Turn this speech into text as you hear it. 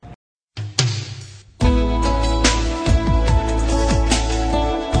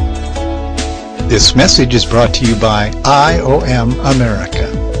This message is brought to you by IOM America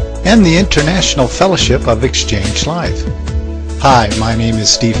and the International Fellowship of Exchange Life. Hi, my name is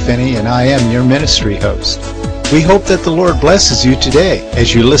Steve Finney and I am your ministry host. We hope that the Lord blesses you today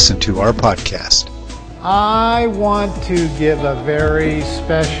as you listen to our podcast. I want to give a very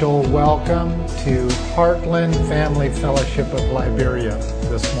special welcome to Heartland Family Fellowship of Liberia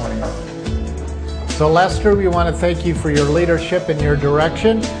this morning. So Lester, we want to thank you for your leadership and your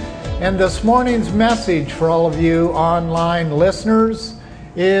direction. And this morning's message for all of you online listeners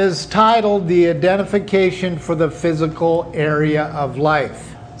is titled The Identification for the Physical Area of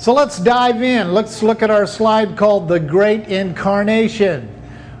Life. So let's dive in. Let's look at our slide called The Great Incarnation.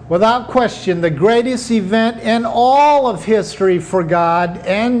 Without question, the greatest event in all of history for God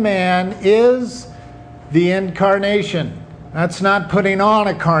and man is the incarnation. That's not putting on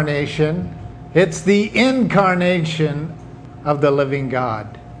a carnation. It's the incarnation of the living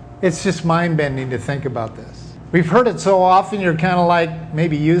God. It's just mind-bending to think about this. We've heard it so often, you're kind of like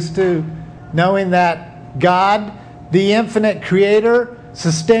maybe used to knowing that God, the infinite creator,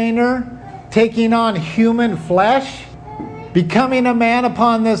 sustainer, taking on human flesh, becoming a man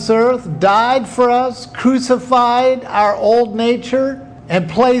upon this earth, died for us, crucified our old nature, and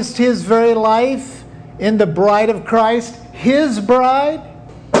placed his very life in the bride of Christ, his bride.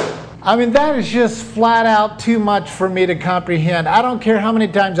 I mean, that is just flat out too much for me to comprehend. I don't care how many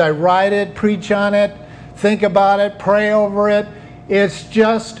times I write it, preach on it, think about it, pray over it. It's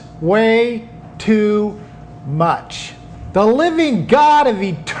just way too much. The living God of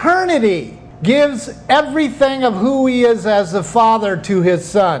eternity gives everything of who he is as the Father to his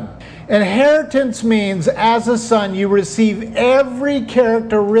Son. Inheritance means as a son you receive every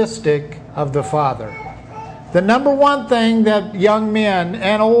characteristic of the Father. The number one thing that young men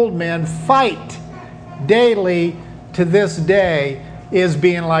and old men fight daily to this day is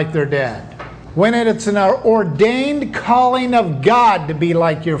being like their dad. When it's an ordained calling of God to be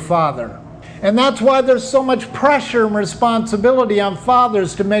like your father. And that's why there's so much pressure and responsibility on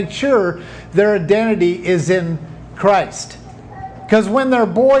fathers to make sure their identity is in Christ. Because when their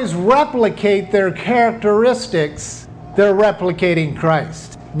boys replicate their characteristics, they're replicating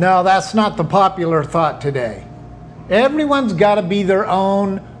Christ. No, that's not the popular thought today. Everyone's got to be their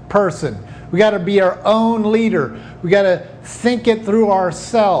own person. We got to be our own leader. We got to think it through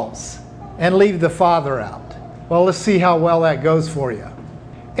ourselves and leave the Father out. Well, let's see how well that goes for you.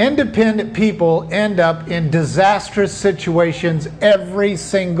 Independent people end up in disastrous situations every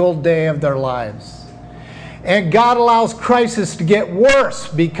single day of their lives. And God allows crisis to get worse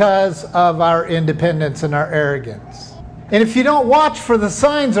because of our independence and our arrogance. And if you don't watch for the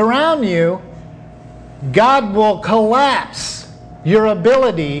signs around you, God will collapse your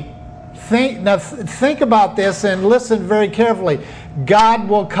ability. Think about this and listen very carefully. God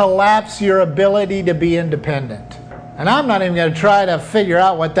will collapse your ability to be independent. And I'm not even going to try to figure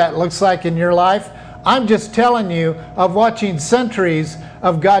out what that looks like in your life. I'm just telling you of watching centuries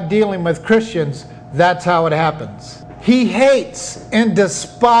of God dealing with Christians. That's how it happens. He hates and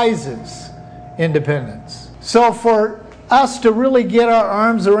despises independence. So for us to really get our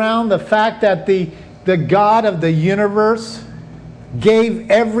arms around the fact that the God of the universe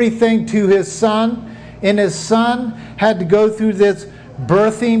gave everything to his Son, and his Son had to go through this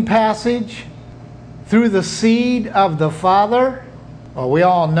birthing passage through the seed of the Father. Well, we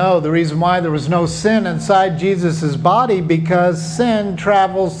all know the reason why there was no sin inside Jesus' body, because sin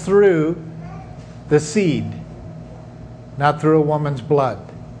travels through the seed, not through a woman's blood.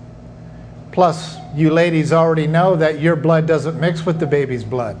 Plus, you ladies already know that your blood doesn't mix with the baby's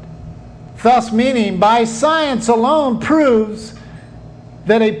blood. Thus meaning, by science alone proves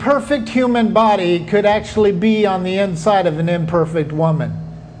that a perfect human body could actually be on the inside of an imperfect woman.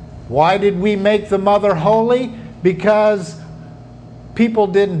 Why did we make the mother holy? Because people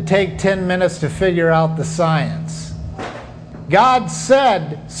didn't take 10 minutes to figure out the science. God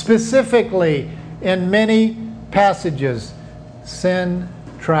said specifically in many passages, sin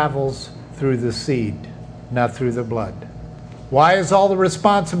travels through the seed, not through the blood. Why is all the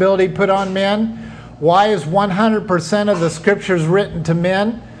responsibility put on men? Why is 100% of the scriptures written to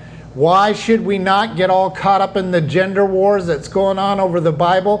men? Why should we not get all caught up in the gender wars that's going on over the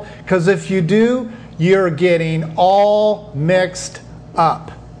Bible? Because if you do, you're getting all mixed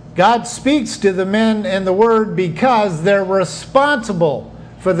up. God speaks to the men in the Word because they're responsible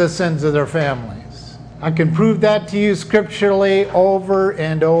for the sins of their families. I can prove that to you scripturally over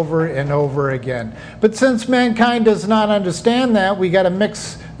and over and over again. But since mankind does not understand that, we got to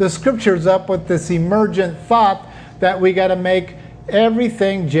mix the scriptures up with this emergent thought that we got to make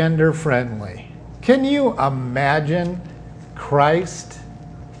everything gender friendly. Can you imagine Christ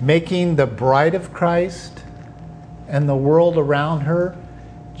making the bride of Christ and the world around her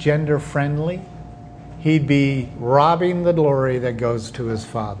gender friendly, he'd be robbing the glory that goes to his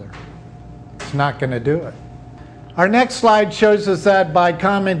Father. He's not going to do it. Our next slide shows us that by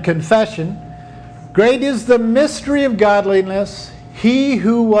common confession, great is the mystery of godliness. He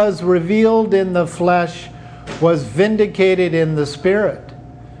who was revealed in the flesh was vindicated in the Spirit,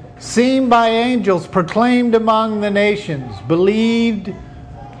 seen by angels, proclaimed among the nations, believed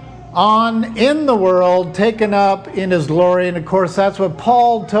on in the world, taken up in his glory. And of course, that's what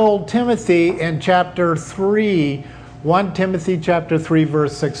Paul told Timothy in chapter 3, 1 Timothy chapter 3,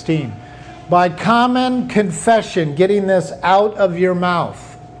 verse 16. By common confession, getting this out of your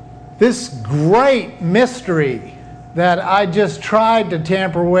mouth. This great mystery that I just tried to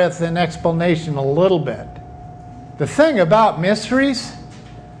tamper with in explanation a little bit. The thing about mysteries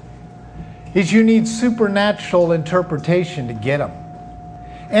is you need supernatural interpretation to get them.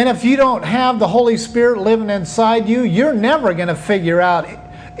 And if you don't have the Holy Spirit living inside you, you're never going to figure out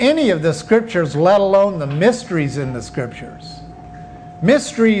any of the Scriptures, let alone the mysteries in the Scriptures.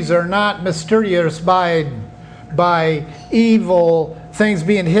 Mysteries are not mysterious by evil things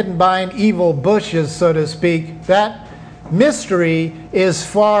being hidden behind evil bushes, so to speak. That mystery is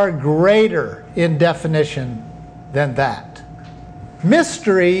far greater in definition than that.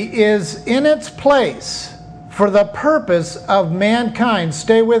 Mystery is in its place for the purpose of mankind.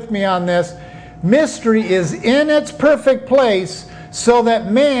 Stay with me on this. Mystery is in its perfect place so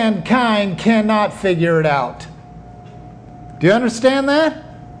that mankind cannot figure it out. Do you understand that?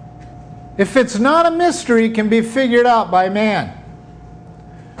 If it's not a mystery, it can be figured out by man.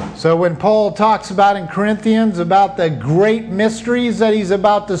 So when Paul talks about in Corinthians about the great mysteries that he's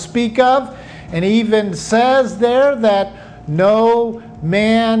about to speak of, and he even says there that no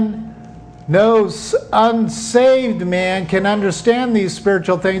unsaved man can understand these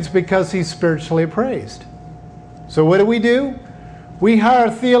spiritual things because he's spiritually appraised. So what do? We hire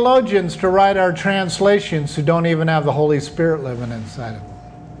theologians to write our translations who don't even have the Holy Spirit living inside of them.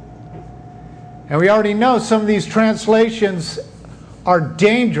 And we already know some of these translations are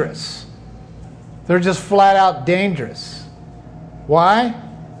dangerous. They're just flat out dangerous. Why?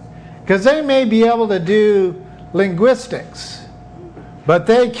 Because they may be able to do linguistics, but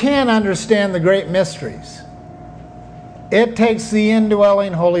they can't understand the great mysteries. It takes the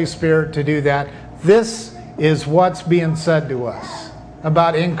indwelling Holy Spirit to do that. This is what's being said to us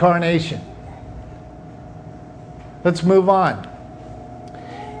about incarnation. Let's move on.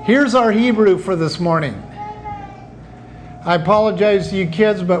 Here's our Hebrew for this morning. I apologize to you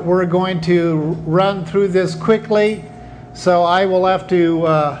kids, but we're going to run through this quickly, so I will have to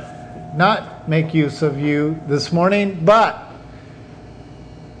not make use of you this morning. But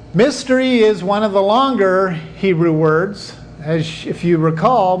mystery is one of the longer Hebrew words. As if you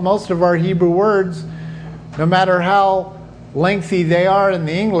recall, most of our Hebrew words, no matter how lengthy they are in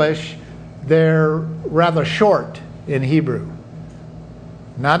the English, they're rather short in Hebrew.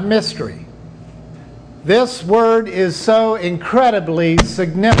 Not mystery. This word is so incredibly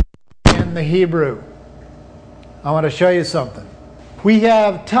significant in the Hebrew. I want to show you something. We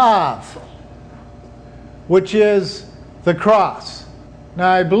have Tav, which is the cross. Now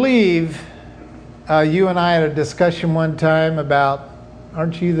I believe you and I had a discussion one time about,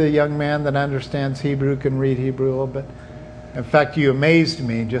 aren't you the young man that understands Hebrew, can read Hebrew a little bit? In fact, you amazed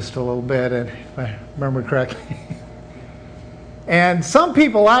me just a little bit, if I remember correctly. And some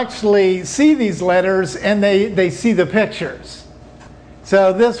people actually see these letters and they see the pictures.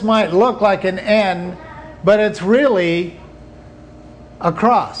 So this might look like an N, but it's really a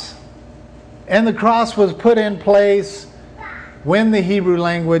cross. And the cross was put in place when the Hebrew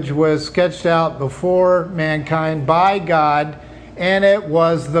language was sketched out before mankind by God, and it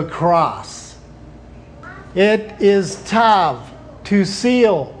was the cross. It is Tav, to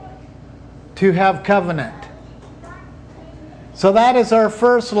seal, to have covenant. So that is our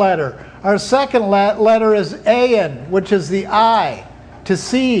first letter. Our second letter is Ayin, which is the I, to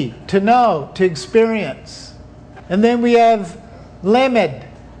see, to know, to experience. And then we have Lamed,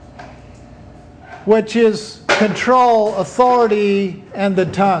 which is control, authority, and the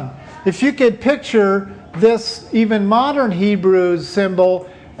tongue. If you could picture this even modern Hebrew symbol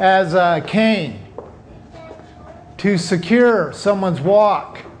as a cane, to secure someone's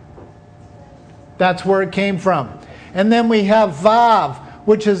walk. That's where it came from. And then we have Vav,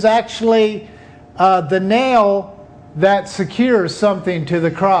 which is actually the nail that secures something to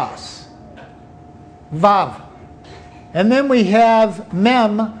the cross. Vav. And then we have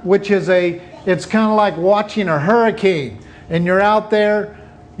Mem, which is it's kind of like watching a hurricane. And you're out there,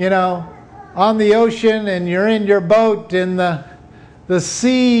 on the ocean, and you're in your boat, and the the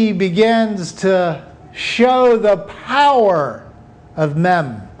sea begins to show the power of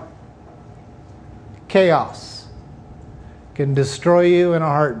Mem. Chaos can destroy you in a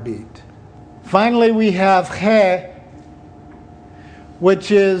heartbeat. Finally, we have He, which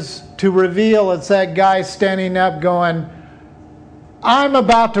is to reveal. It's that guy standing up going, I'm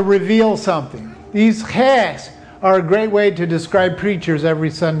about to reveal something. These He's are a great way to describe preachers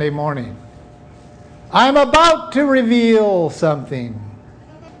every Sunday morning. I'm about to reveal something.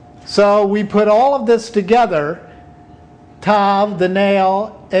 So we put all of this together. Tav, the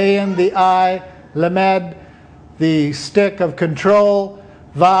nail, Ayin, the eye, Lamed, the stick of control,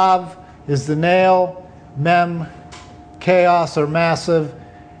 Vav is the nail, Mem, chaos or massive,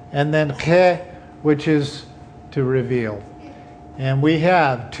 and then He, which is to reveal. And we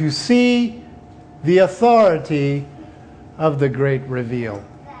have to see the authority of the great reveal.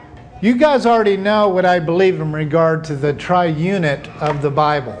 You guys already know what I believe in regard to the triunit of the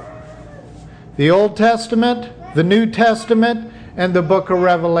Bible. The Old Testament, the New Testament, and the book of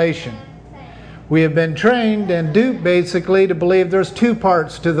Revelation. We have been trained and duped basically to believe there's two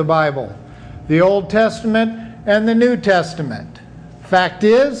parts to the Bible. The Old Testament and the New Testament. Fact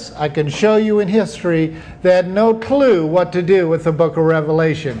is, I can show you in history they had no clue what to do with the book of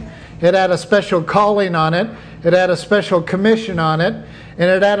Revelation. It had a special calling on it. It had a special commission on it. And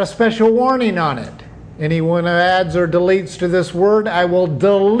it had a special warning on it. Anyone who adds or deletes to this word, I will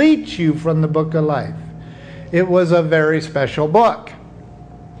delete you from the book of life. It was a very special book.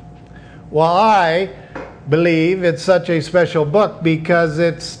 Well, I believe it's such a special book because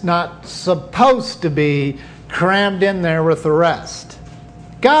it's not supposed to be crammed in there with the rest.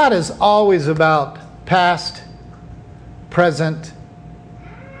 God is always about past, present,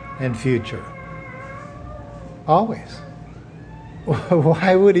 and future. Always.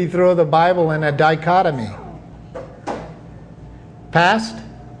 Why would he throw the Bible in a dichotomy? Past,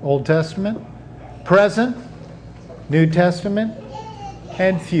 Old Testament, present, New Testament,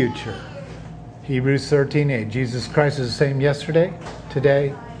 and future. Hebrews 13:8. Jesus Christ is the same yesterday,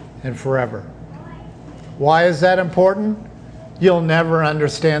 today, and forever. Why is that important? You'll never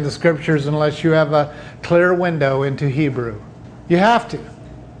understand the Scriptures unless you have a clear window into Hebrew. You have to.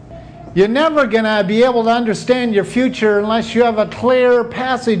 You're never going to be able to understand your future unless you have a clear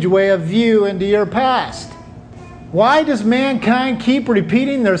passageway of view into your past. Why does mankind keep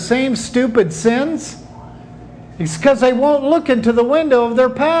repeating their same stupid sins? It's because they won't look into the window of their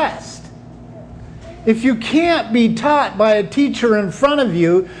past. If you can't be taught by a teacher in front of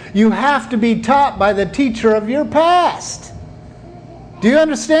you, you have to be taught by the teacher of your past. Do you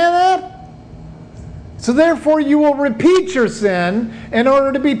understand that? So therefore you will repeat your sin in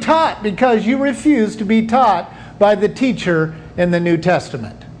order to be taught because you refuse to be taught by the teacher in the New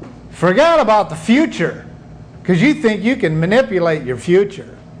Testament. Forget about the future because you think you can manipulate your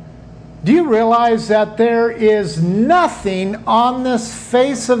future. Do you realize that there is nothing on this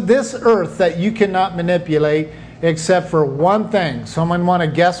face of this earth that you cannot manipulate except for one thing? Someone want to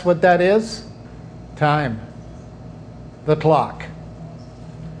guess what that is? Time. The clock.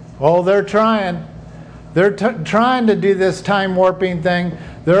 Oh, they're trying. They're trying to do this time warping thing.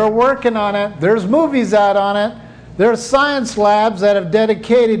 They're working on it. There's movies out on it. There's science labs that have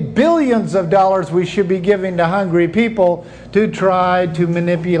dedicated billions of dollars we should be giving to hungry people to try to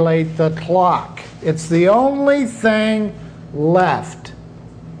manipulate the clock. It's the only thing left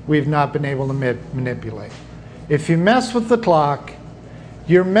we've not been able to manipulate. If you mess with the clock,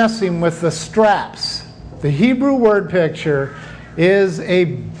 you're messing with the straps. The Hebrew word picture is a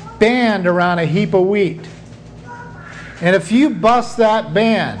band around a heap of wheat. And if you bust that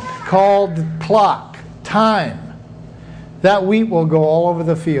band called clock, time, that wheat will go all over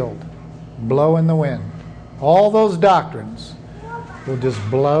the field, blow in the wind. All those doctrines will just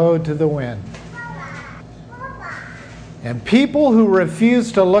blow to the wind. And people who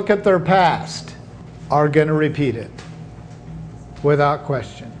refuse to look at their past are going to repeat it without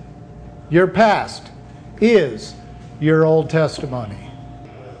question. Your past is your old testimony.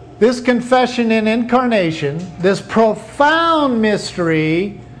 This confession and incarnation, this profound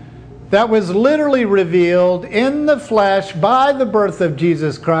mystery that was literally revealed in the flesh by the birth of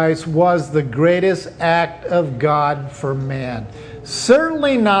Jesus Christ, was the greatest act of God for man.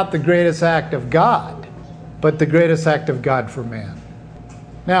 Certainly not the greatest act of God, but the greatest act of God for man.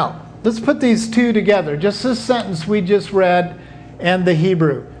 Now, let's put these two together. Just this sentence we just read and the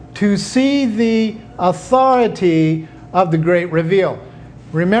Hebrew. To see the authority of the great reveal.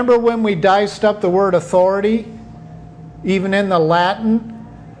 Remember when we diced up the word authority? Even in the Latin?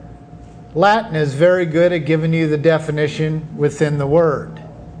 Latin is very good at giving you the definition within the word.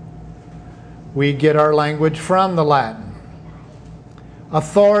 We get our language from the Latin.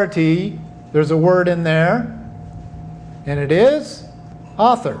 authority, there's a word in there, and it is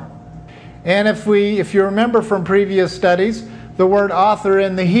author. And if you remember from previous studies, the word author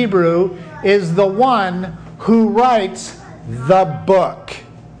in the Hebrew is the one who writes the book.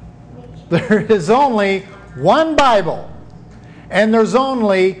 There is only one Bible, and there's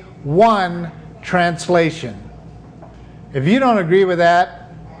only one translation. If you don't agree with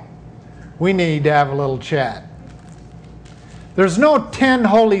that, we need to have a little chat. There's no 10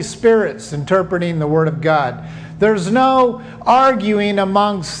 Holy Spirits interpreting the Word of God. There's no arguing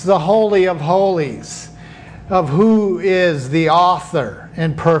amongst the Holy of Holies of who is the author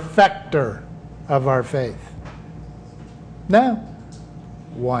and perfecter of our faith. No.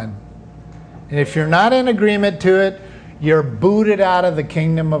 One. And if you're not in agreement to it, you're booted out of the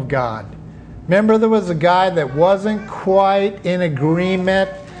kingdom of God. Remember, there was a guy that wasn't quite in agreement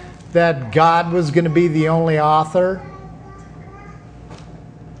that God was going to be the only author.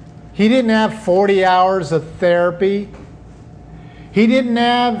 He didn't have 40 hours of therapy. He didn't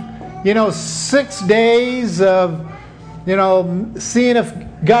have, 6 days of, seeing if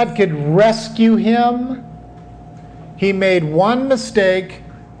God could rescue him. He made one mistake,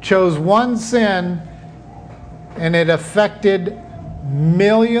 chose one sin, and it affected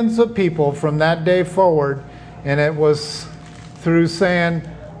millions of people from that day forward. And it was through saying,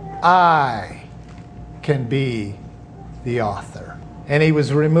 I can be the author. And he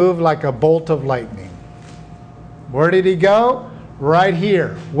was removed like a bolt of lightning. Where did he go? Right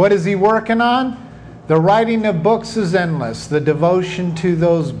here. What is he working on? The writing of books is endless. The devotion to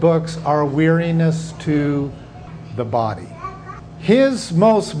those books are weariness to the body. His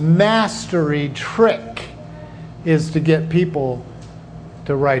most mastery trick is to get people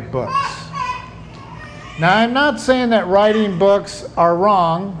to write books. Now, I'm not saying that writing books are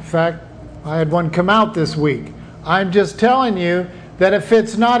wrong. In fact, I had one come out this week. I'm just telling you that if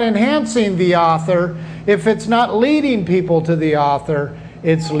it's not enhancing the author, if it's not leading people to the author,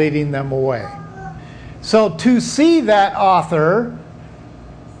 it's leading them away. So to see that author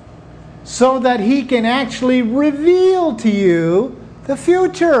so that he can actually reveal to you the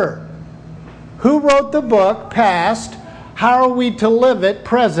future. Who wrote the book, past? How are we to live it,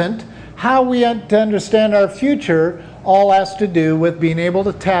 present? How we to understand our future all has to do with being able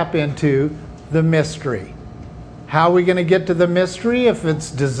to tap into the mystery. How are we going to get to the mystery if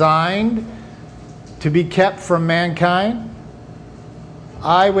it's designed to be kept from mankind?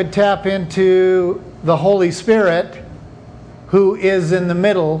 I would tap into the Holy Spirit, who is in the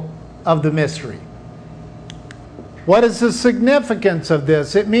middle of the mystery. What is the significance of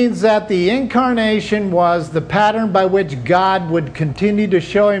this? It means that the incarnation was the pattern by which God would continue to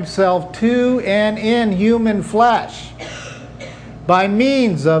show himself to and in human flesh by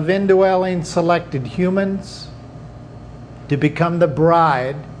means of indwelling selected humans to become the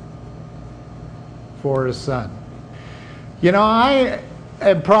bride for his Son. I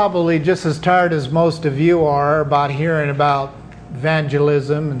am probably just as tired as most of you are about hearing about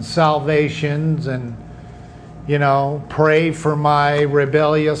evangelism and salvations and pray for my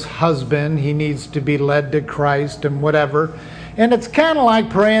rebellious husband. He needs to be led to Christ and whatever. And it's kind of like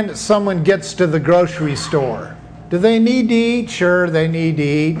praying that someone gets to the grocery store. Do they need to eat? Sure, they need to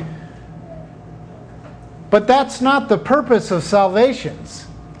eat. But that's not the purpose of salvations.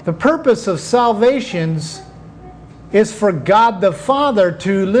 The purpose of salvations is for God the Father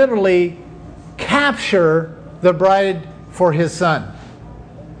to literally capture the bride for his Son.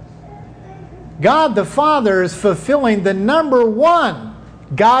 God the Father is fulfilling the number one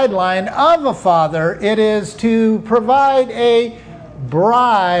guideline of a father. It is to provide a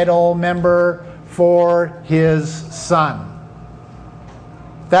bridal member for his Son.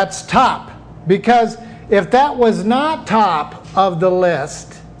 That's top. Because if that was not top of the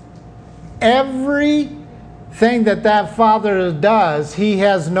list, everything that father does, he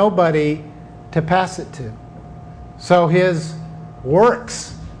has nobody to pass it to. So his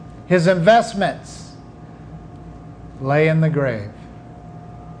works, his investments, lay in the grave.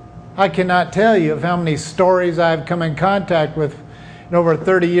 I cannot tell you of how many stories I've come in contact with in over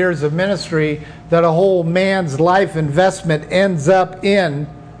 30 years of ministry that a whole man's life investment ends up in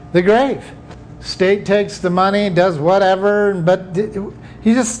the grave. State takes the money, does whatever, but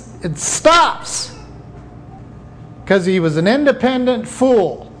it stops. Because he was an independent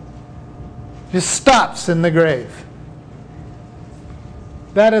fool. Just stops in the grave.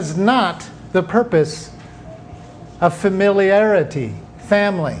 That is not the purpose of familiarity,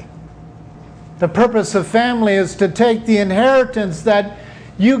 family. The purpose of family is to take the inheritance that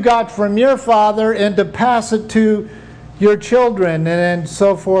you got from your father and to pass it to your children, and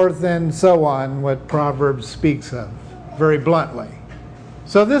so forth and so on, what Proverbs speaks of very bluntly.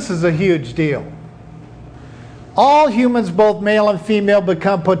 So this is a huge deal. All humans, both male and female,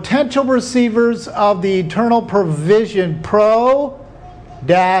 become potential receivers of the eternal provision, pro-vision,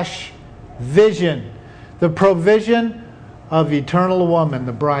 the provision of eternal woman,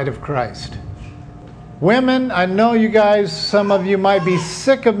 the bride of Christ. Women, I know you guys, some of you might be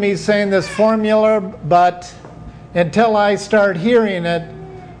sick of me saying this formula, but until I start hearing it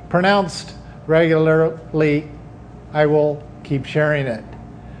pronounced regularly, I will keep sharing it.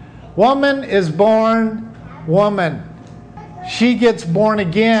 Woman is born woman. She gets born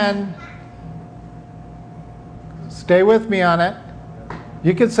again. Stay with me on it.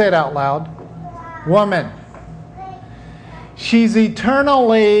 You can say it out loud. Woman. She's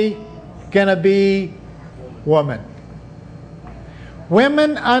eternally going to be woman.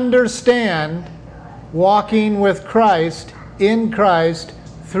 Women understand walking with Christ, in Christ,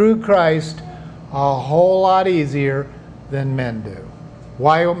 through Christ, a whole lot easier than men do.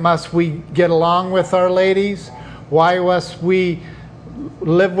 Why must we get along with our ladies? Why must we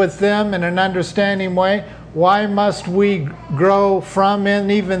live with them in an understanding way? Why must we grow from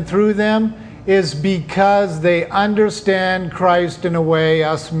and even through them? Is because they understand Christ in a way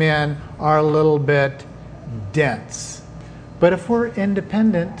us men are a little bit dense. But if we're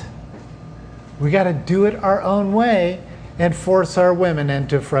independent, we got to do it our own way and force our women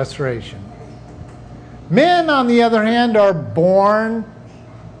into frustration. Men, on the other hand, are born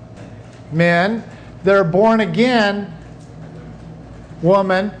men. They're born again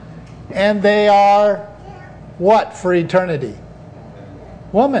woman, and they are what for eternity?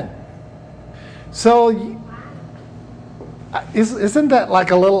 Woman. So isn't that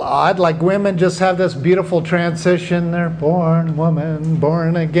like a little odd? Like women just have this beautiful transition. They're born woman,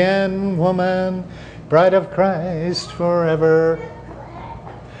 born again woman, bride of Christ forever.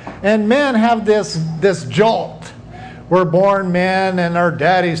 And men have this jolt. We're born men, and our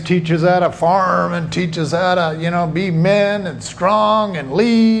daddies teach us how to farm and teach us how to, be men and strong and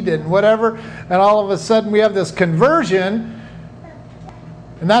lead and whatever. And all of a sudden we have this conversion.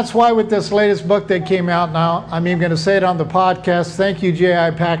 And that's why with this latest book that came out now, I'm even going to say it on the podcast. Thank you,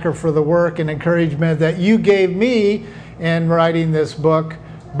 J.I. Packer, for the work and encouragement that you gave me in writing this book.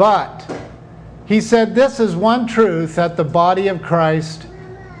 But he said this is one truth that the body of Christ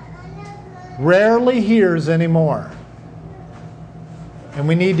rarely hears anymore. And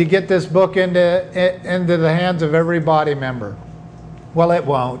we need to get this book into the hands of every body member. Well, it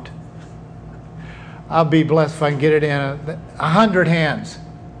won't. I'll be blessed if I can get it in 100 hands.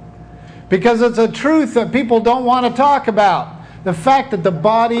 Because it's a truth that people don't want to talk about. The fact that the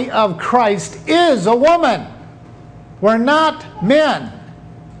body of Christ is a woman. We're not men.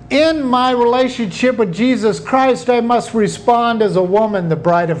 In my relationship with Jesus Christ, I must respond as a woman, the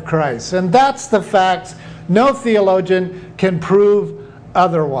bride of Christ. And that's the facts. No theologian can prove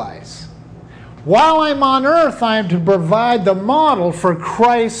otherwise. While I'm on earth, I am to provide the model for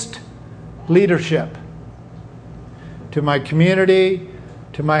Christ leadership. To my community,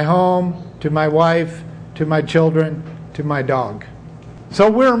 to my home, to my wife, to my children, to my dog.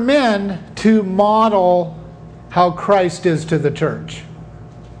 So we're men to model how Christ is to the church.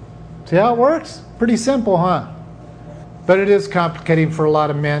 See how it works? Pretty simple, huh? But it is complicating for a lot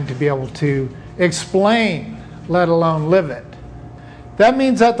of men to be able to explain, let alone live it. That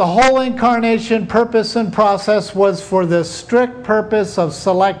means that the whole incarnation purpose and process was for the strict purpose of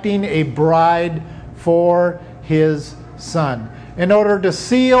selecting a bride for his Son, in order to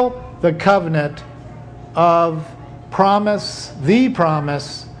seal the covenant of promise, the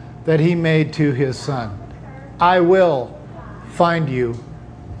promise that he made to his Son. I will find you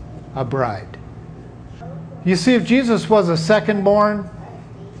a bride. You see, if Jesus was a second-born,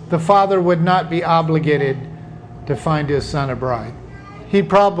 the Father would not be obligated to find his Son a bride. He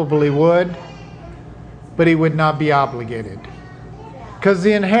probably would, but he would not be obligated. Because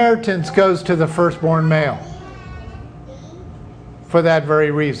the inheritance goes to the firstborn male. For that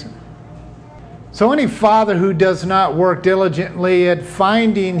very reason. So any father who does not work diligently at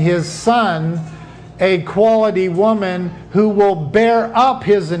finding his son a quality woman who will bear up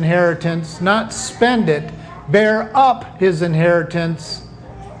his inheritance, not spend it, bear up his inheritance,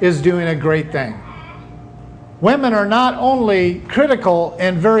 is doing a great thing. Women are not only critical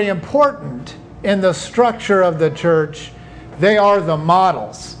and very important in the structure of the church, they are the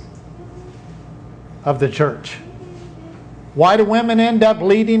models of the church. Why do women end up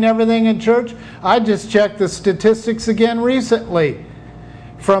leading everything in church? I just checked the statistics again recently.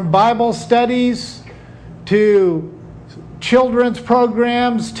 From Bible studies to children's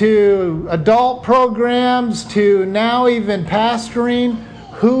programs to adult programs to now even pastoring,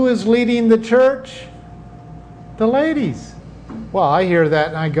 who is leading the church? The ladies. Well, I hear that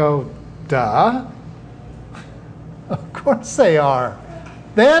and I go, duh. Of course they are.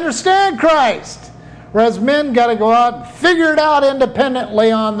 They understand Christ. Whereas men got to go out and figure it out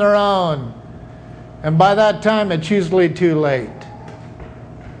independently on their own. And by that time, it's usually too late.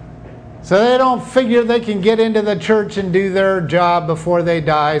 So they don't figure they can get into the church and do their job before they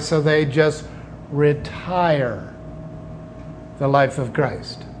die, so they just retire the life of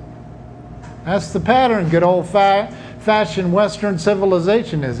Christ. That's the pattern good old-fashioned Western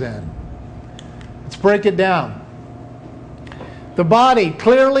civilization is in. Let's break it down. The body,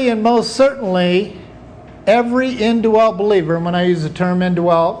 clearly and most certainly, every indwelt believer, and when I use the term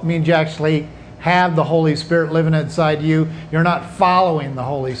indwelt, it means you actually have the Holy Spirit living inside you. You're not following the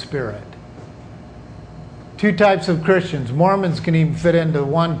Holy Spirit. Two types of Christians. Mormons can even fit into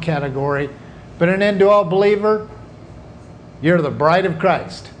one category, but an indwelt believer, you're the bride of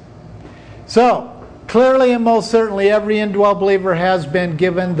Christ. So, clearly and most certainly, every indwelt believer has been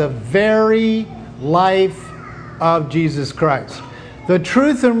given the very life of Jesus Christ. The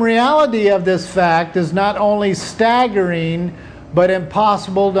truth and reality of this fact is not only staggering, but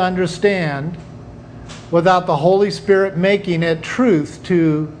impossible to understand without the Holy Spirit making it truth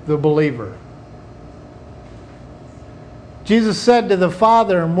to the believer. Jesus said to the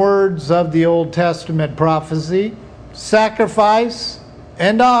Father in words of the Old Testament prophecy, "Sacrifice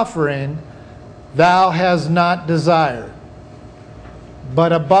and offering thou hast not desired,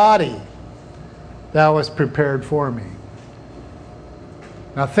 but a body thou hast prepared for me."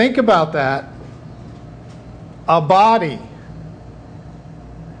 Now think about that. A body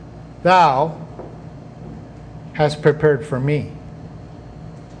thou hast prepared for me.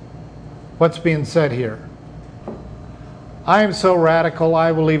 What's being said here? I am so radical,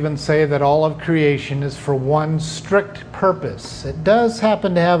 I will even say that all of creation is for one strict purpose. It does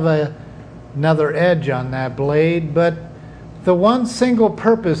happen to have another edge on that blade, but the one single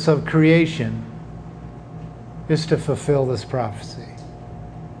purpose of creation is to fulfill this prophecy.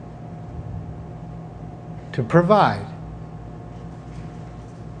 To provide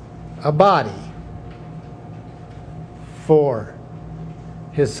a body for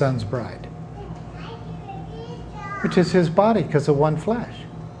his son's bride, which is his body because of one flesh.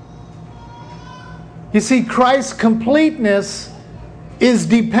 You see, Christ's completeness is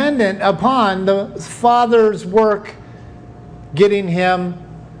dependent upon the Father's work getting him,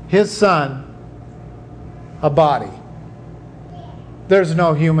 his son, a body. There's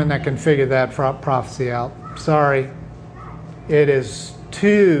no human that can figure that prophecy out. Sorry. It is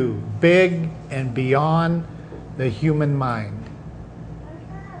too big and beyond the human mind.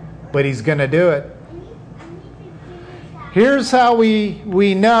 But he's going to do it. Here's how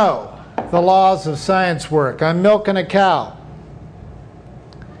we know the laws of science work. I'm milking a cow.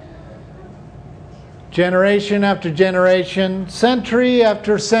 Generation after generation, century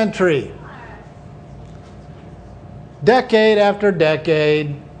after century, decade after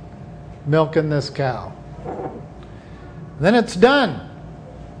decade, milking this cow. Then it's done.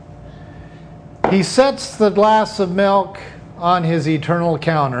 He sets the glass of milk on his eternal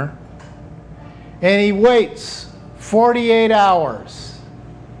counter, and he waits 48 hours.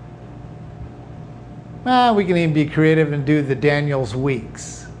 We can even be creative and do the Daniel's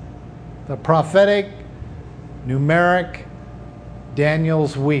weeks. The prophetic, numeric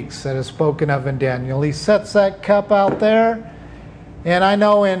Daniel's weeks that is spoken of in Daniel. He sets that cup out there, and I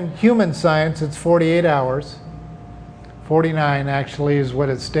know in human science it's 48 hours. 49 actually is what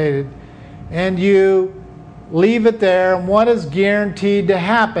it's stated. And you leave it there, and what is guaranteed to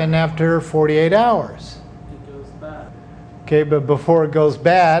happen after 48 hours? It goes bad. Okay, but before it goes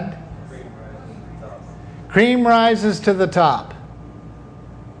bad, cream rises to the top.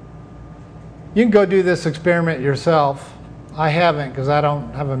 You can go do this experiment yourself. I haven't because I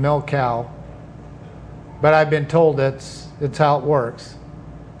don't have a milk cow. But I've been told it's how it works.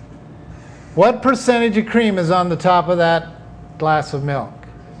 What percentage of cream is on the top of that glass of milk?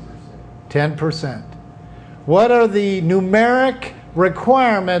 10%. What are the numeric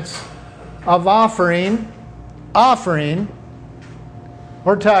requirements of offering,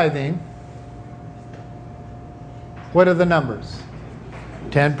 or tithing? What are the numbers?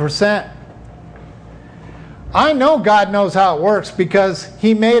 10%. I know God knows how it works because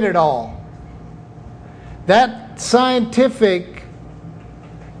He made it all. That scientific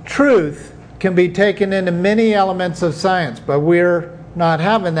truth can be taken into many elements of science, but we're not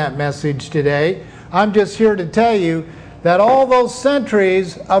having that message today. I'm just here to tell you that all those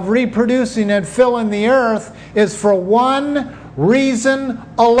centuries of reproducing and filling the earth is for one reason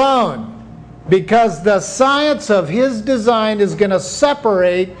alone. Because the science of His design is going to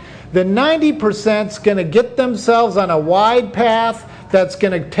separate The 90% is going to get themselves on a wide path that's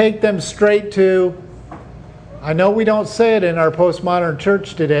going to take them straight to, I know we don't say it in our postmodern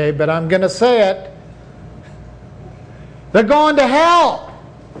church today, but I'm going to say it. They're going to hell.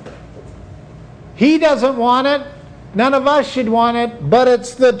 He doesn't want it. None of us should want it, but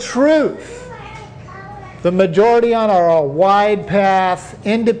it's the truth. The majority on a wide path,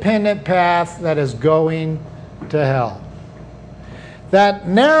 independent path that is going to hell. That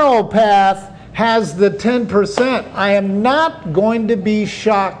narrow path has the 10%. I am not going to be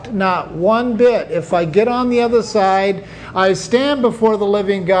shocked, not one bit, if I get on the other side, I stand before the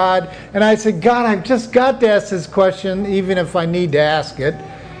living God, and I say, God, I've just got to ask this question, even if I need to ask it.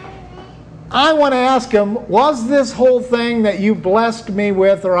 I want to ask him, was this whole thing that you blessed me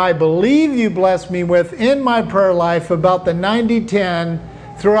with, or I believe you blessed me with in my prayer life about the 90-10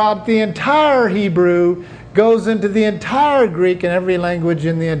 throughout the entire Hebrew, goes into the entire Greek and every language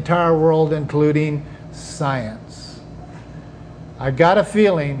in the entire world, including science? I got a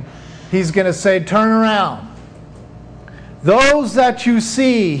feeling he's going to say, turn around. Those that you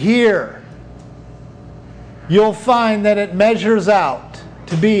see here, you'll find that it measures out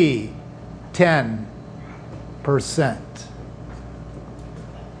to be 10%.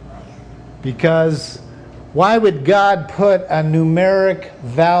 Because why would God put a numeric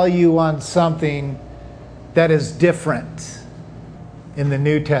value on something that is different in the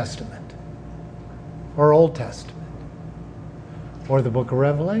New Testament or Old Testament or the book of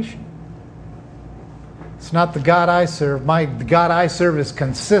Revelation? It's not the God I serve. The God I serve is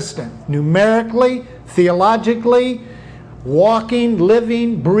consistent, numerically, theologically, walking,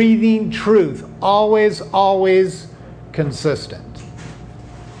 living, breathing truth. Always, always consistent.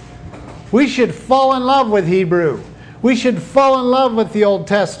 We should fall in love with Hebrew. We should fall in love with the Old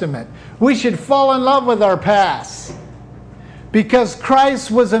Testament. We should fall in love with our past. Because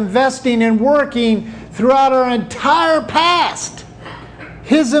Christ was investing and working throughout our entire past.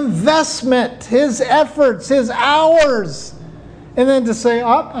 His investment, His efforts, His hours. And then to say,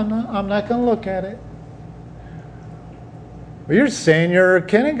 oh, I'm not going to look at it. Well, you're saying you're a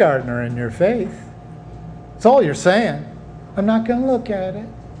kindergartner in your faith. That's all you're saying. I'm not going to look at it.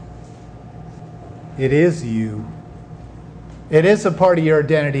 It is you. It is a part of your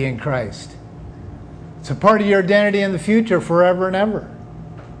identity in Christ. It's a part of your identity in the future forever and ever.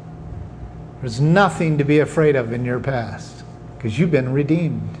 There's nothing to be afraid of in your past because you've been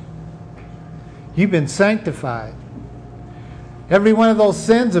redeemed. You've been sanctified. Every one of those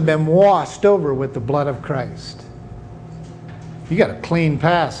sins have been washed over with the blood of Christ. You got a clean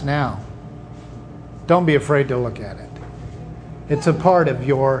past now. Don't be afraid to look at it. It's a part of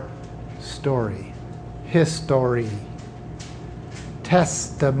your story. History.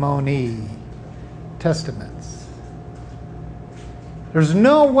 Testimony. Testaments. There's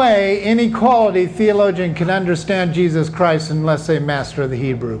no way any quality theologian can understand Jesus Christ unless they master the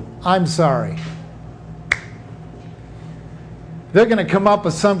Hebrew. I'm sorry. They're going to come up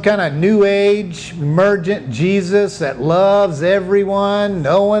with some kind of new age, emergent Jesus that loves everyone.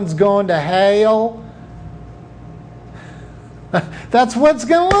 No one's going to hell. That's what it's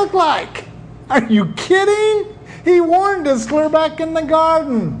going to look like. Are you kidding? He warned us clear back in the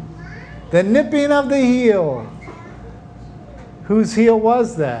garden. The nipping of the heel. Whose heel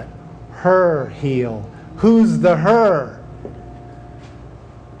was that? Her heel. Who's the her?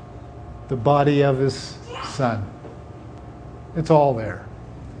 The body of His Son. It's all there.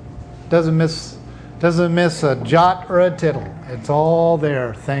 Doesn't miss a jot or a tittle. It's all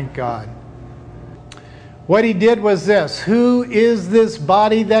there, thank God. What He did was this. Who is this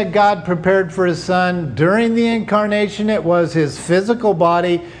body that God prepared for His Son? During the incarnation, it was His physical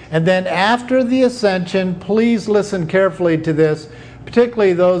body. And then after the ascension, please listen carefully to this,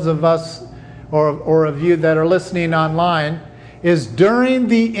 particularly those of us or of you that are listening online, is during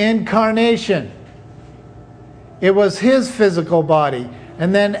the incarnation. It was His physical body.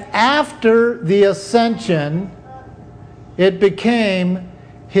 And then after the ascension, it became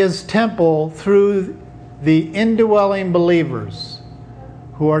His temple through the indwelling believers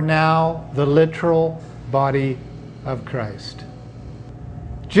who are now the literal body of Christ.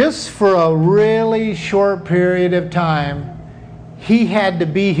 Just for a really short period of time, He had to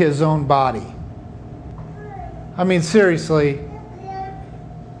be His own body. I mean, seriously,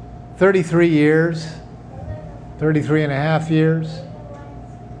 33 years, 33 and a half years,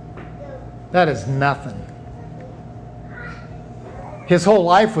 that is nothing. His whole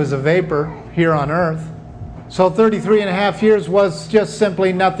life was a vapor here on earth. So 33 and a half years was just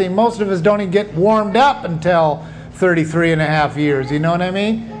simply nothing. Most of us don't even get warmed up until 33 and a half years. You know what I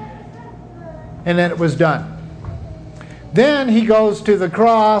mean? And then it was done. Then he goes to the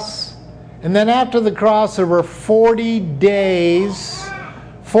cross, and then after the cross there were 40 days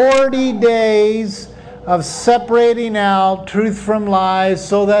of separating out truth from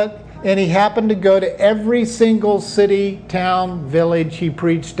lies, and he happened to go to every single city, town, village he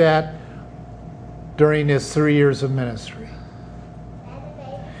preached at during his 3 years of ministry.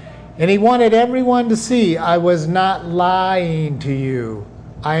 And he wanted everyone to see, I was not lying to you.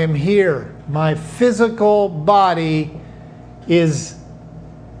 I am here. My physical body is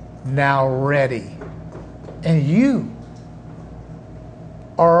now ready. And you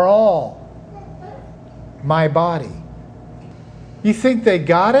are all my body. You think they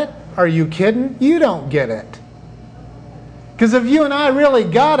got it? Are you kidding? You don't get it. Because if you and I really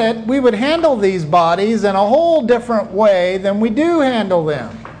got it, we would handle these bodies in a whole different way than we do handle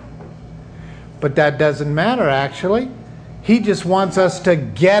them. But that doesn't matter, actually. He just wants us to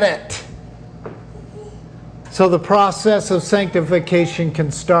get it. So the process of sanctification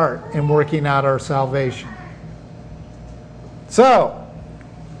can start in working out our salvation. So,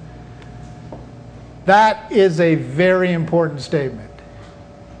 that is a very important statement.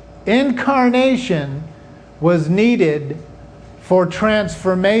 Incarnation was needed for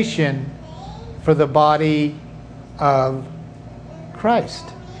transformation for the body of Christ.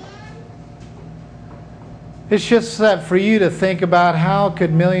 It's just that for you to think about how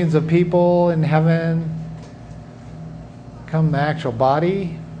could millions of people in heaven become the actual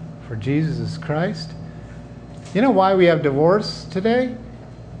body for Jesus Christ. You know why we have divorce today?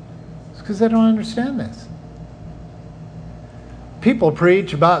 It's because they don't understand this. People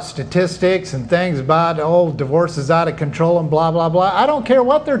preach about statistics and things about, divorce is out of control and blah, blah, blah. I don't care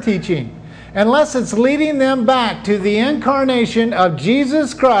what they're teaching, unless it's leading them back to the incarnation of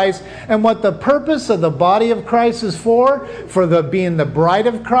Jesus Christ and what the purpose of the body of Christ is for being the bride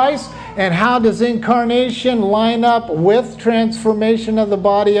of Christ, and how does incarnation line up with transformation of the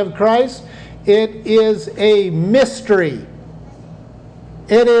body of Christ. It is a mystery.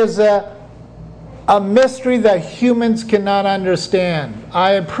 It is a mystery that humans cannot understand.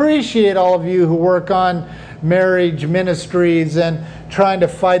 I appreciate all of you who work on marriage ministries and trying to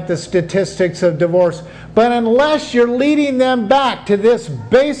fight the statistics of divorce. But unless you're leading them back to this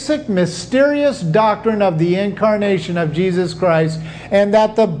basic, mysterious doctrine of the incarnation of Jesus Christ, and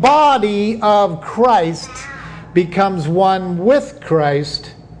that the body of Christ becomes one with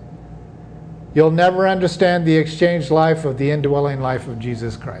Christ, you'll never understand the exchanged life of the indwelling life of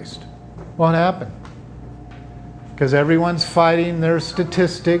Jesus Christ. Won't happen. Because everyone's fighting their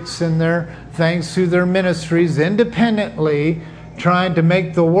statistics and their things through their ministries independently, trying to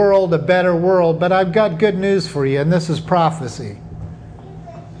make the world a better world. But I've got good news for you, and this is prophecy.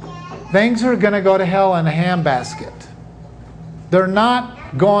 Things are going to go to hell in a handbasket. They're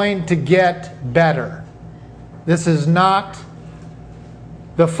not going to get better. This is not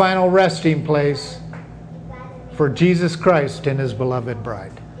the final resting place for Jesus Christ and His beloved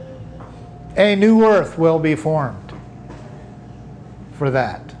bride. A new earth will be formed for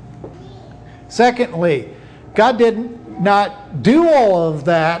that. Secondly, God did not do all of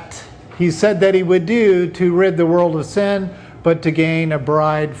that He said that He would do to rid the world of sin, but to gain a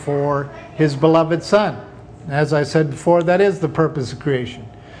bride for His beloved Son. As I said before, that is the purpose of creation.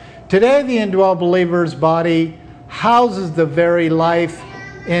 Today, the indwelt believer's body houses the very life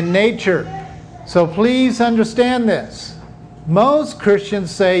in nature. So please understand this. Most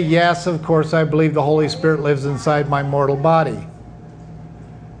Christians say, yes, of course, I believe the Holy Spirit lives inside my mortal body.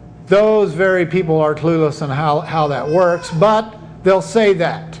 Those very people are clueless on how that works, but they'll say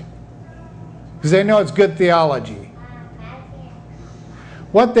that because they know it's good theology.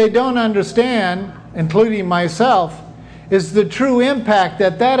 What they don't understand, including myself, is the true impact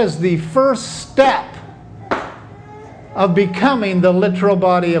that is the first step of becoming the literal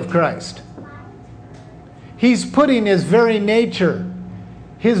body of Christ. He's putting His very nature,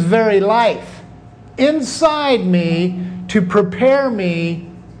 His very life inside me to prepare me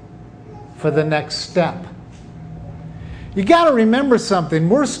for the next step. You got to remember something.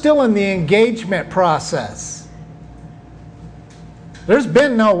 We're still in the engagement process. There's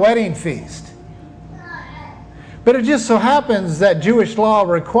been no wedding feast. But it just so happens that Jewish law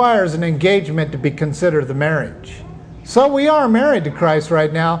requires an engagement to be considered the marriage. So we are married to Christ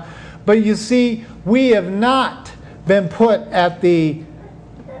right now. But you see, we have not been put at the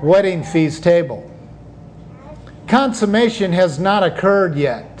wedding feast table. Consummation has not occurred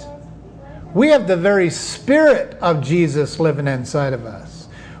yet. We have the very Spirit of Jesus living inside of us.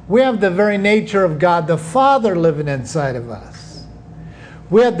 We have the very nature of God the Father living inside of us.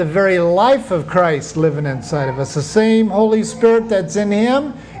 We have the very life of Christ living inside of us. The same Holy Spirit that's in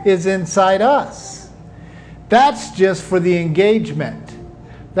Him is inside us. That's just for the engagement.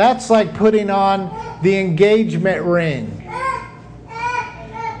 That's like putting on the engagement ring.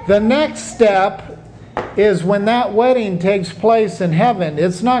 The next step is when that wedding takes place in heaven.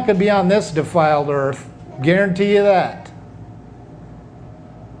 It's not going to be on this defiled earth. Guarantee you that.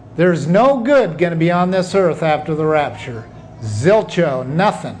 There's no good going to be on this earth after the rapture. Zilcho,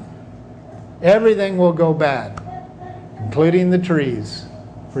 nothing. Everything will go bad, including the trees,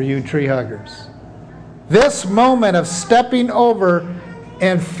 for you tree huggers. This moment of stepping over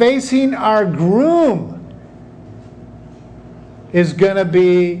and facing our groom is going to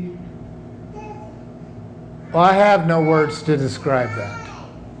be, well, I have no words to describe that.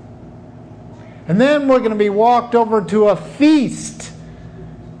 And then we're going to be walked over to a feast.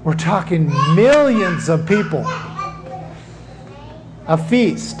 We're talking millions of people. A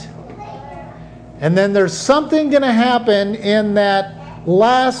feast. And then there's something going to happen in that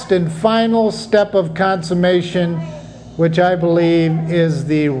last and final step of consummation, which I believe is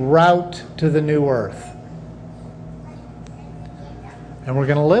the route to the new earth. And we're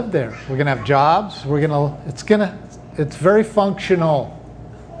going to live there. We're going to have jobs. It's very functional.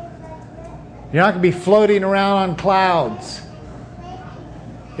 You're not going to be floating around on clouds.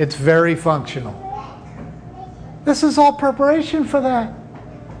 It's very functional. This is all preparation for that.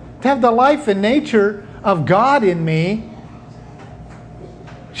 To have the life and nature of God in me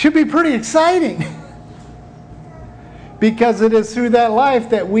should be pretty exciting. Because it is through that life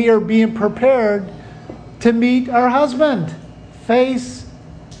that we are being prepared to meet our husband face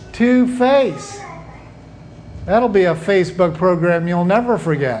to face. That'll be a Facebook program you'll never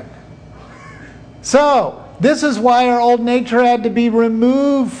forget. So, this is why our old nature had to be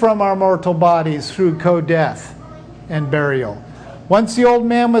removed from our mortal bodies through co-death and burial. Once the old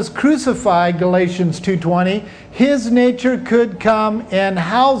man was crucified, Galatians 2:20, his nature could come and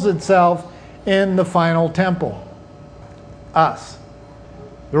house itself in the final temple. Us.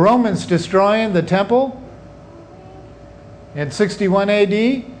 The Romans destroying the temple in 61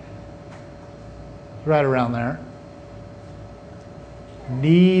 AD, right around there,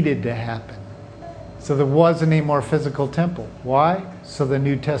 needed to happen. So there wasn't any more physical temple. Why? So the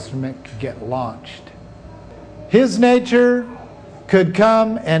New Testament could get launched. His nature could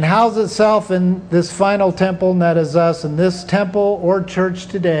come and house itself in this final temple, and that is us. And this temple or church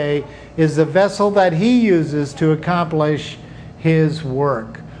today is the vessel that he uses to accomplish his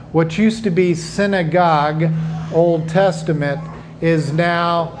work. What used to be synagogue, Old Testament, is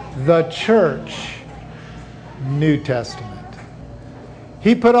now the church, New Testament.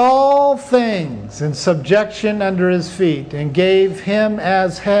 He put all things in subjection under his feet and gave him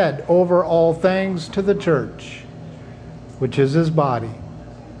as head over all things to the church, which is his body.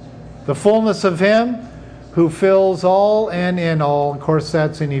 The fullness of him who fills all and in all. Of course,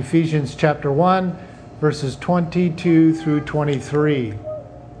 that's in Ephesians chapter 1, verses 22 through 23.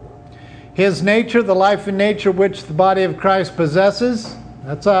 His nature, the life and nature which the body of Christ possesses,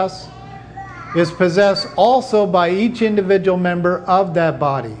 that's us, is possessed also by each individual member of that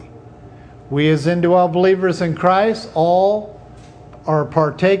body. We as indwelt believers in Christ all are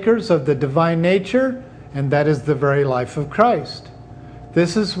partakers of the divine nature, and that is the very life of Christ.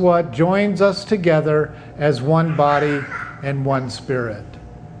 This is what joins us together as one body and one spirit.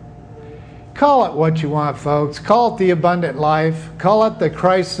 Call it what you want, folks. Call it the abundant life. Call it the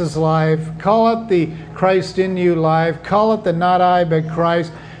Christ's life. Call it the Christ in you life. Call it the not I but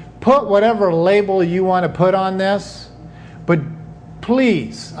Christ. Put whatever label you want to put on this. But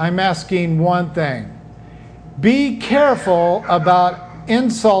please, I'm asking one thing. Be careful about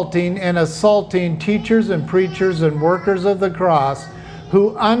insulting and assaulting teachers and preachers and workers of the cross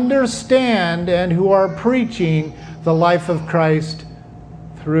who understand and who are preaching the life of Christ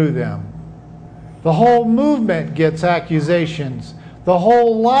through them. The whole movement gets accusations. The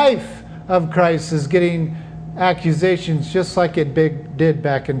whole life of Christ is getting accusations just like it did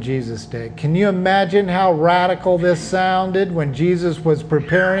back in Jesus' day. Can you imagine how radical this sounded when Jesus was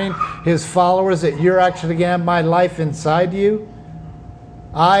preparing his followers that you're actually going to have my life inside you?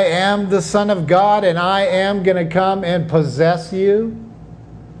 I am the Son of God and I am going to come and possess you.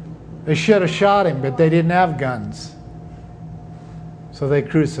 They should have shot him, but they didn't have guns. So they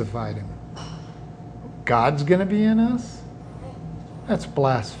crucified him. God's going to be in us? That's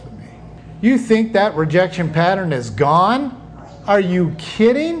blasphemy. You think that rejection pattern is gone? Are you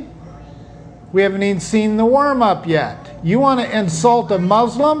kidding? We haven't even seen the worm up yet. You want to insult a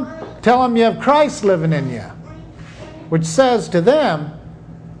Muslim? Tell them you have Christ living in you. Which says to them,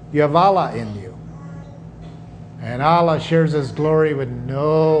 you have Allah in you. And Allah shares his glory with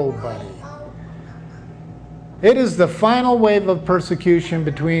nobody. It is the final wave of persecution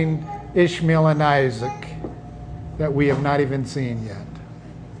between Ishmael and Isaac. that we have not even seen yet.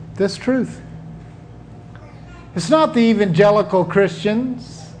 This truth. It's not the evangelical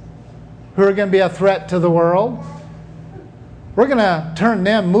Christians who are going to be a threat to the world. We're going to turn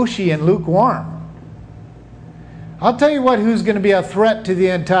them mushy and lukewarm. I'll tell you who's going to be a threat to the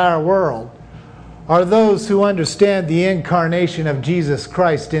entire world are those who understand the incarnation of Jesus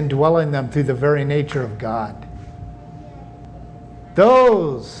Christ indwelling them through the very nature of God.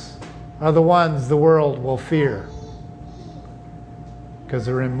 Those are the ones the world will fear because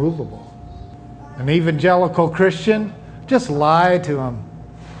they're immovable. An evangelical Christian, just lie to them.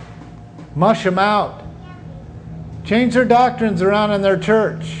 Mush them out. Change their doctrines around in their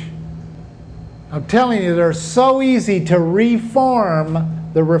church. I'm telling you, they're so easy to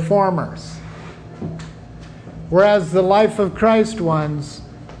reform the reformers. Whereas the life of Christ ones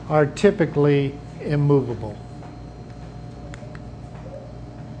are typically immovable.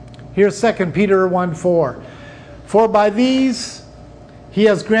 Here's 2 Peter 1:4. For by these he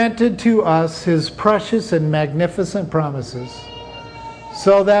has granted to us his precious and magnificent promises,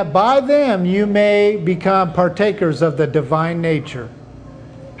 so that by them you may become partakers of the divine nature,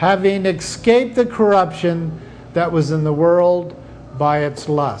 having escaped the corruption that was in the world by its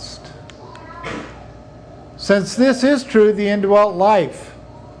lust. Since this is true, the indwelt life,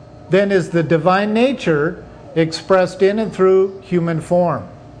 then is the divine nature expressed in and through human form.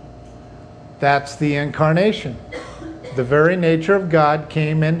 That's the incarnation. The very nature of God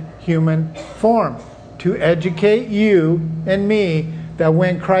came in human form to educate you and me that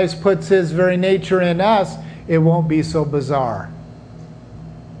when Christ puts his very nature in us, it won't be so bizarre.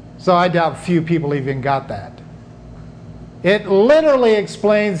 So I doubt few people even got that. It literally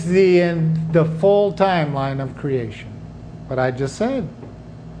explains the full timeline of creation. What I just said.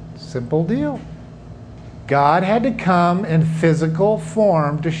 Simple deal. God had to come in physical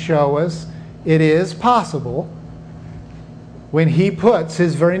form to show us it is possible when he puts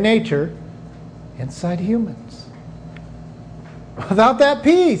his very nature inside humans. Without that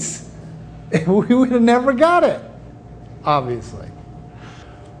piece, we would have never got it, obviously.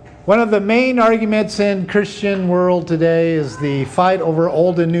 One of the main arguments in Christian world today is the fight over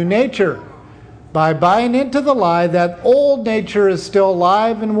old and new nature. By buying into the lie that old nature is still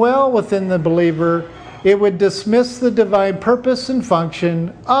alive and well within the believer, it would dismiss the divine purpose and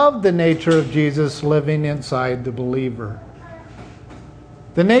function of the nature of Jesus living inside the believer.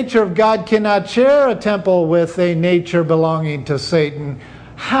 The nature of God cannot share a temple with a nature belonging to Satan.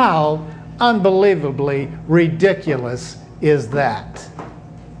 How unbelievably ridiculous is that?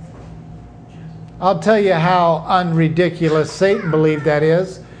 I'll tell you how unridiculous Satan believed that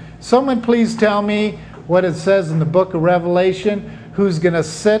is. Someone please tell me what it says in the book of Revelation. Who's going to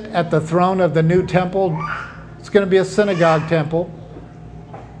sit at the throne of the new temple? It's going to be a synagogue temple.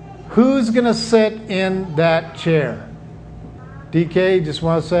 Who's going to sit in that chair? DK, just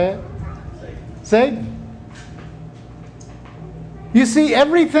want to say it? Satan. You see,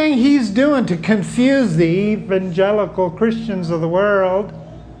 everything he's doing to confuse the evangelical Christians of the world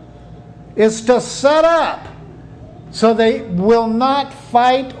is to set up so they will not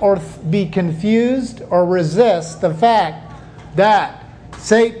fight or be confused or resist the fact that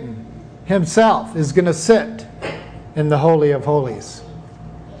Satan himself is going to sit in the Holy of Holies.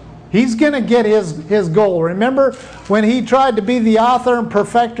 He's going to get his goal. Remember when he tried to be the author and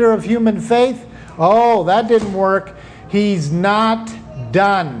perfecter of human faith? Oh, that didn't work. He's not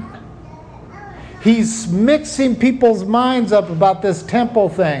done. He's mixing people's minds up about this temple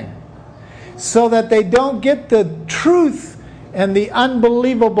thing so that they don't get the truth and the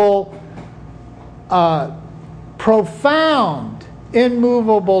unbelievable, profound,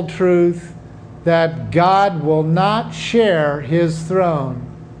 immovable truth that God will not share his throne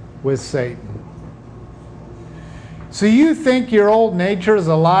with Satan. So you think your old nature is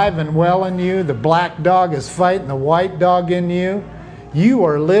alive and well in you, the black dog is fighting the white dog in you? You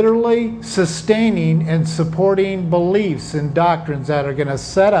are literally sustaining and supporting beliefs and doctrines that are going to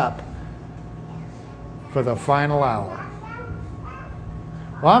set up for the final hour.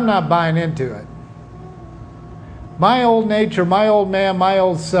 Well, I'm not buying into it. My old nature, my old man, my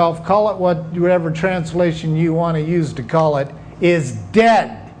old self, call it whatever translation you want to use to call it, is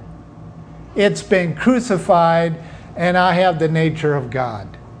dead. It's been crucified, and I have the nature of God.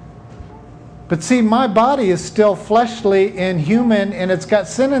 But see, my body is still fleshly and human, and it's got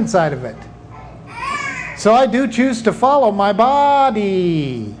sin inside of it. So I do choose to follow my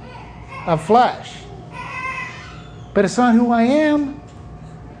body of flesh. But it's not who I am.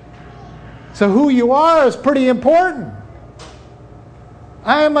 So who you are is pretty important.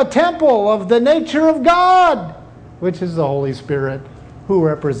 I am a temple of the nature of God, which is the Holy Spirit, who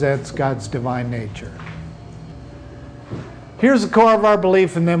represents God's divine nature. Here's the core of our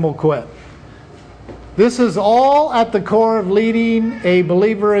belief, and then we'll quit. This is all at the core of leading a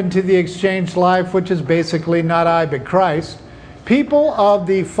believer into the exchanged life, which is basically not I, but Christ. People of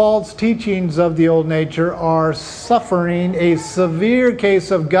the false teachings of the old nature are suffering a severe case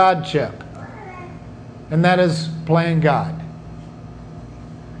of Godship, and that is playing God.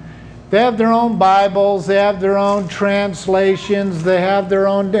 They have their own Bibles, they have their own translations, they have their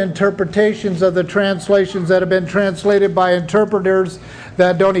own interpretations of the translations that have been translated by interpreters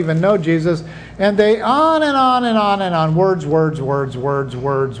that don't even know Jesus, and they on and on and on and on, words.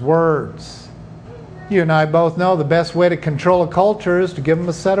 You and I both know the best way to control a culture is to give them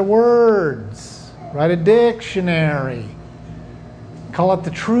a set of words. Write a dictionary. Call it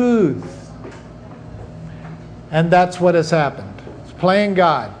the truth. And that's what has happened. It's playing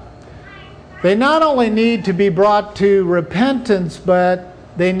God. They not only need to be brought to repentance, but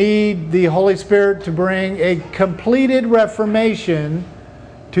they need the Holy Spirit to bring a completed reformation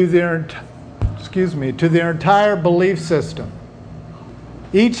to their entire belief system.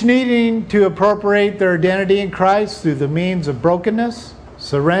 Each needing to appropriate their identity in Christ through the means of brokenness,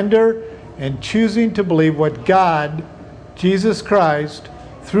 surrender, and choosing to believe what God, Jesus Christ,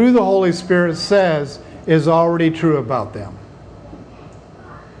 through the Holy Spirit says is already true about them.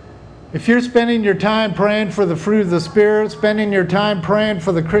 If you're spending your time praying for the fruit of the Spirit, spending your time praying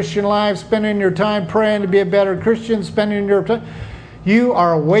for the Christian life, spending your time praying to be a better Christian, you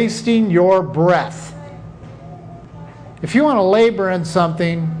are wasting your breath. If you want to labor in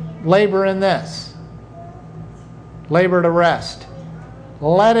something, labor in this. Labor to rest.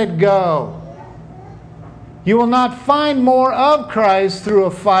 Let it go. You will not find more of Christ through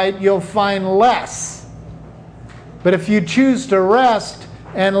a fight, you'll find less. But if you choose to rest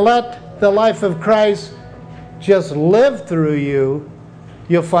and let the life of Christ just live through you,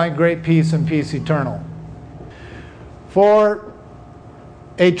 you'll find great peace and peace eternal. For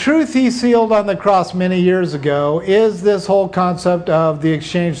a truth he sealed on the cross many years ago is this whole concept of the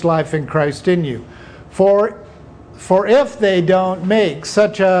exchanged life in Christ in you. For if they don't make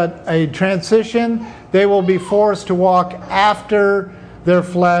such a transition, they will be forced to walk after their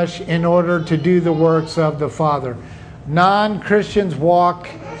flesh in order to do the works of the Father. Non-Christians walk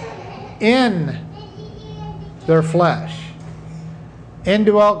in their flesh.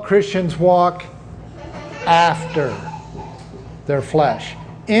 Indwelt Christians walk after their flesh.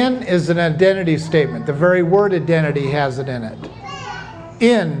 In is an identity statement. The very word identity has it in it.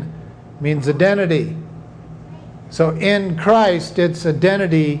 In means identity. So in Christ, it's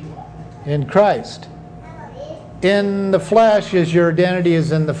identity in Christ. In the flesh is your identity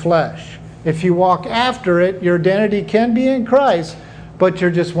is in the flesh. If you walk after it, your identity can be in Christ, but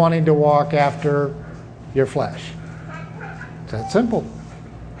you're just wanting to walk after your flesh. It's that simple.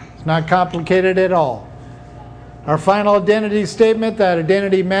 It's not complicated at all. Our final identity statement, that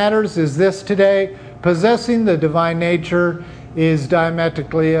identity matters, is this today. Possessing the divine nature is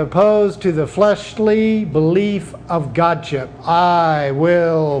diametrically opposed to the fleshly belief of Godship. I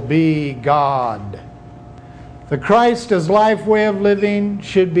will be God. The Christ as life way of living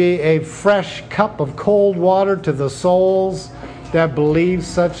should be a fresh cup of cold water to the souls that believe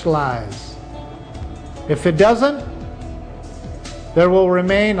such lies. If it doesn't, there will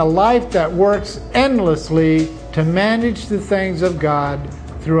remain a life that works endlessly to manage the things of God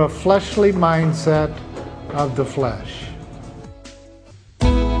through a fleshly mindset of the flesh.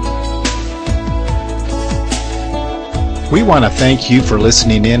 We want to thank you for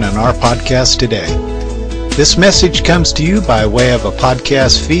listening in on our podcast today. This message comes to you by way of a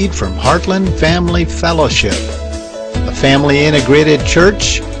podcast feed from Heartland Family Fellowship, a family integrated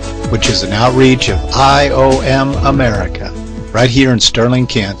church which is an outreach of IOM America, right here in Sterling,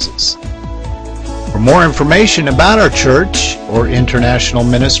 Kansas. For more information about our church or international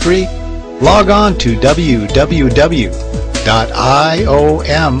ministry, log on to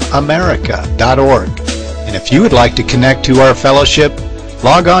www.iomamerica.org. And if you would like to connect to our fellowship,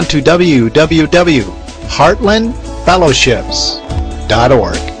 log on to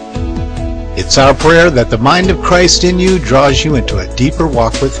www.heartlandfellowships.org. It's our prayer that the mind of Christ in you draws you into a deeper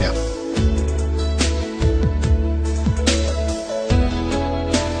walk with Him.